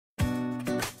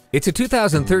It's a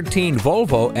 2013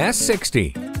 Volvo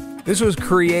S60. This was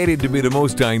created to be the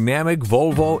most dynamic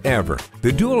Volvo ever.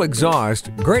 The dual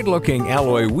exhaust, great-looking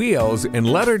alloy wheels, and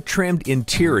leather-trimmed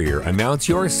interior announce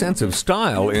your sense of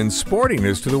style and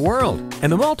sportiness to the world. And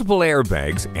the multiple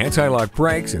airbags, anti-lock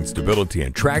brakes, and stability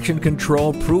and traction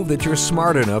control prove that you're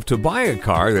smart enough to buy a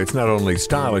car that's not only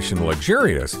stylish and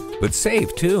luxurious, but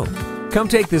safe too. Come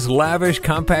take this lavish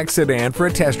compact sedan for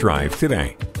a test drive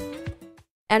today.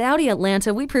 At Audi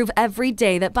Atlanta, we prove every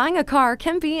day that buying a car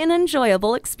can be an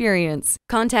enjoyable experience.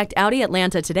 Contact Audi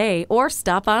Atlanta today or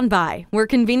stop on by. We're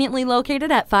conveniently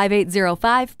located at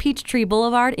 5805 Peachtree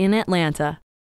Boulevard in Atlanta.